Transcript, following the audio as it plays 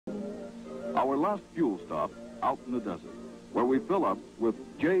Our last fuel stop out in the desert, where we fill up with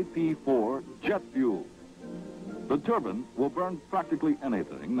JP4 jet fuel. The turbine will burn practically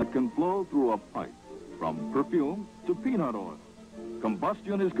anything that can flow through a pipe, from perfume to peanut oil.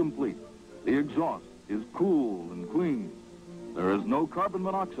 Combustion is complete. The exhaust is cool and clean. There is no carbon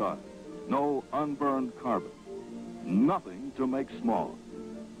monoxide, no unburned carbon, nothing to make smog.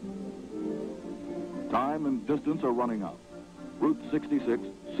 Time and distance are running out. Route 66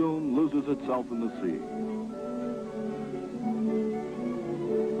 soon loses itself in the sea.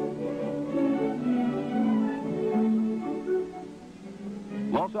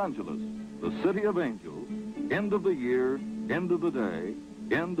 Los Angeles, the city of angels, end of the year, end of the day,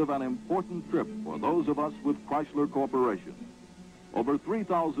 end of an important trip for those of us with Chrysler Corporation. Over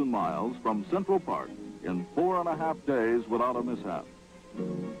 3,000 miles from Central Park in 4.5 days without a mishap.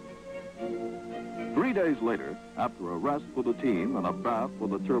 3 days later, after a rest for the team and a bath for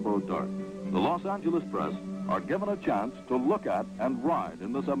the turbo dart, the Los Angeles press are given a chance to look at and ride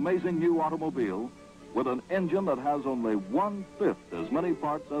in this amazing new automobile with an engine that has only 1/5 as many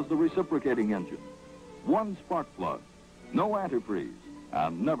parts as the reciprocating engine. One spark plug, no antifreeze,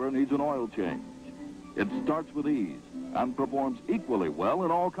 and never needs an oil change. It starts with ease and performs equally well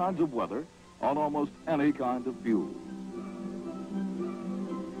in all kinds of weather on almost any kind of fuel.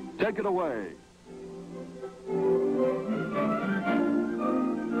 Take it away.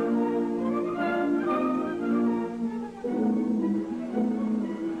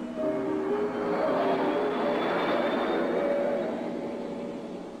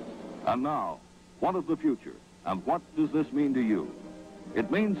 And now, what of the future? And what does this mean to you? It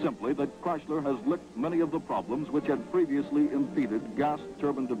means simply that Chrysler has licked many of the problems which had previously impeded gas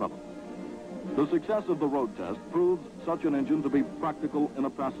turbine development. The success of the road test proves such an engine to be practical in a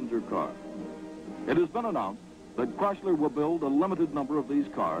passenger car. It has been announced that Chrysler will build a limited number of these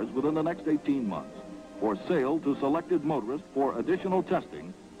cars within the next 18 months for sale to selected motorists for additional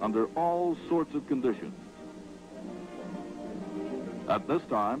testing under all sorts of conditions. At this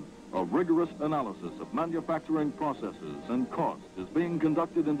time, a rigorous analysis of manufacturing processes and cost is being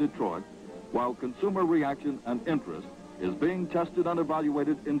conducted in Detroit, while consumer reaction and interest is being tested and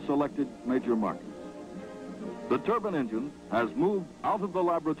evaluated in selected major markets. The turbine engine has moved out of the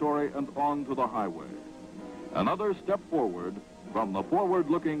laboratory and onto the highway. Another step forward from the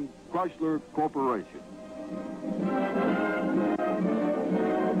forward-looking Chrysler Corporation.